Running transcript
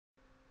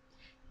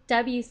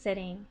W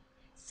sitting.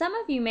 Some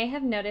of you may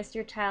have noticed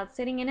your child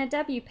sitting in a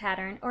W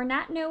pattern or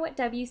not know what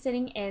W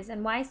sitting is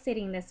and why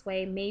sitting this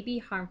way may be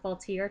harmful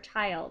to your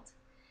child.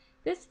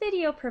 This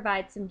video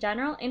provides some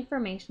general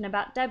information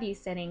about W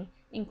sitting,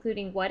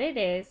 including what it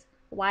is,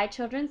 why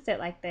children sit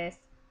like this,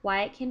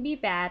 why it can be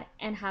bad,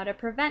 and how to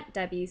prevent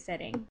W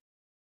sitting.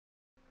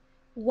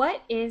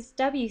 What is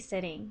W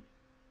sitting?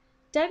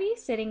 W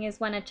sitting is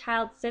when a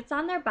child sits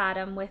on their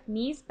bottom with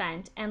knees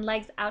bent and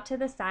legs out to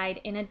the side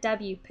in a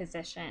W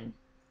position.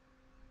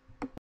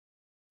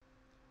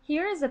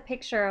 Here is a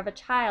picture of a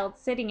child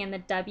sitting in the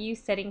W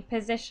sitting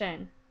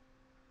position.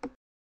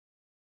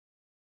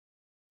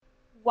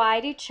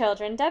 Why do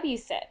children W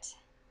sit?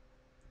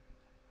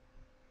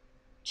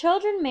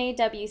 Children may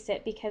W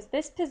sit because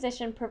this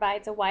position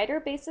provides a wider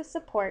base of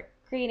support,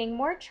 creating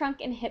more trunk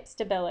and hip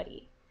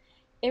stability.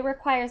 It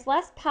requires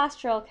less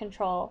postural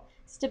control,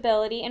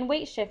 stability, and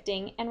weight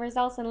shifting, and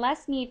results in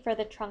less need for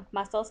the trunk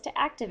muscles to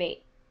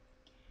activate.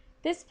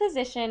 This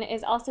position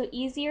is also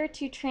easier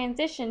to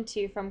transition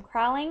to from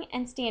crawling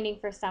and standing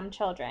for some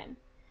children.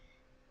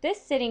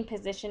 This sitting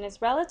position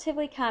is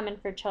relatively common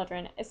for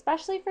children,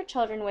 especially for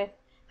children with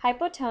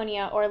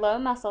hypotonia or low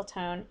muscle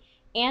tone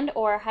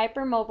and/or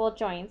hypermobile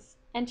joints,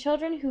 and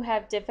children who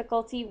have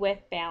difficulty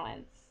with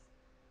balance.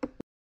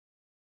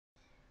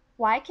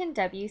 Why can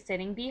W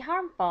sitting be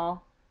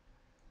harmful?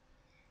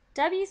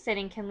 W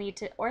sitting can lead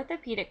to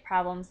orthopedic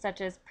problems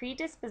such as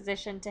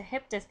predisposition to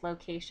hip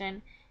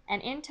dislocation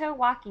and in-toe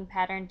walking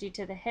pattern due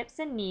to the hips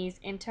and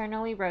knees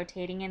internally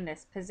rotating in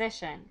this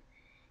position.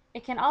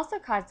 It can also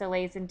cause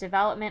delays in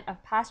development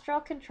of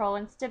postural control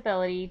and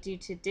stability due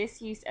to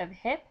disuse of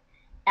hip,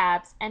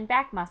 abs, and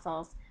back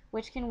muscles,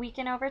 which can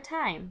weaken over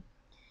time.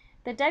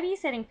 The W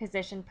sitting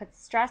position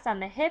puts stress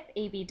on the hip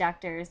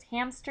abductors,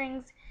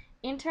 hamstrings,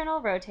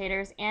 internal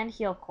rotators, and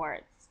heel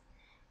cords.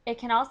 It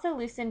can also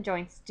loosen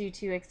joints due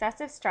to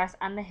excessive stress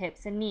on the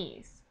hips and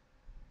knees.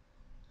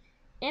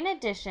 In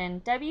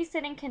addition, W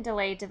sitting can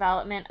delay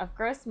development of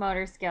gross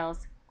motor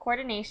skills,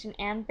 coordination,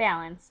 and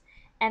balance,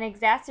 and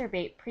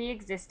exacerbate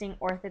pre-existing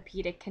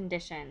orthopedic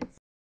conditions.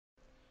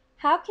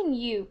 How can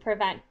you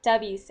prevent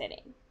W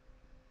sitting?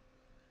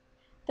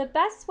 The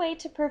best way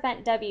to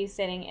prevent W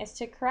sitting is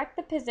to correct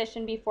the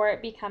position before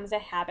it becomes a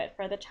habit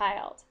for the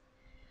child.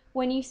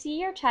 When you see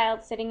your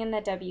child sitting in the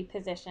W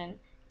position,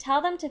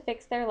 tell them to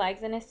fix their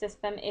legs and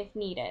assist them if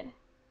needed.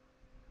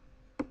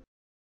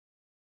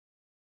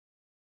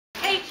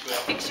 Hey,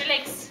 fix your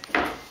legs.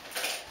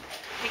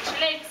 Fix your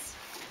legs.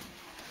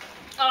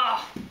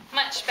 Oh,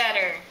 much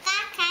better.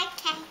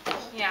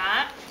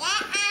 Yeah?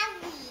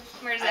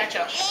 Where does that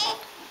go?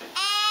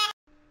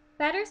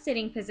 Better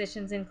sitting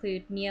positions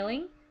include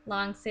kneeling,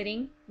 long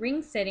sitting,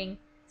 ring sitting,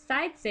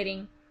 side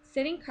sitting,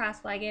 sitting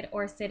cross-legged,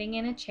 or sitting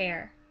in a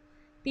chair.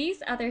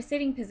 These other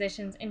sitting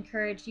positions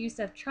encourage use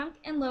of trunk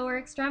and lower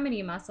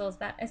extremity muscles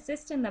that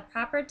assist in the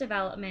proper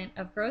development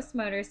of gross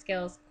motor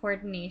skills,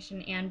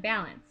 coordination, and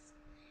balance.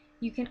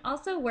 You can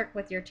also work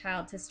with your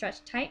child to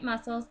stretch tight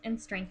muscles and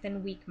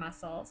strengthen weak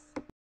muscles.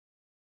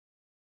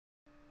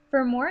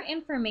 For more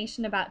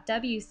information about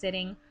W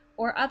sitting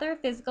or other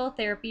physical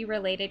therapy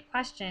related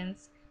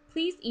questions,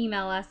 please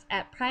email us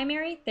at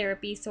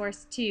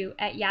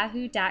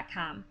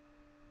primarytherapysource2@yahoo.com.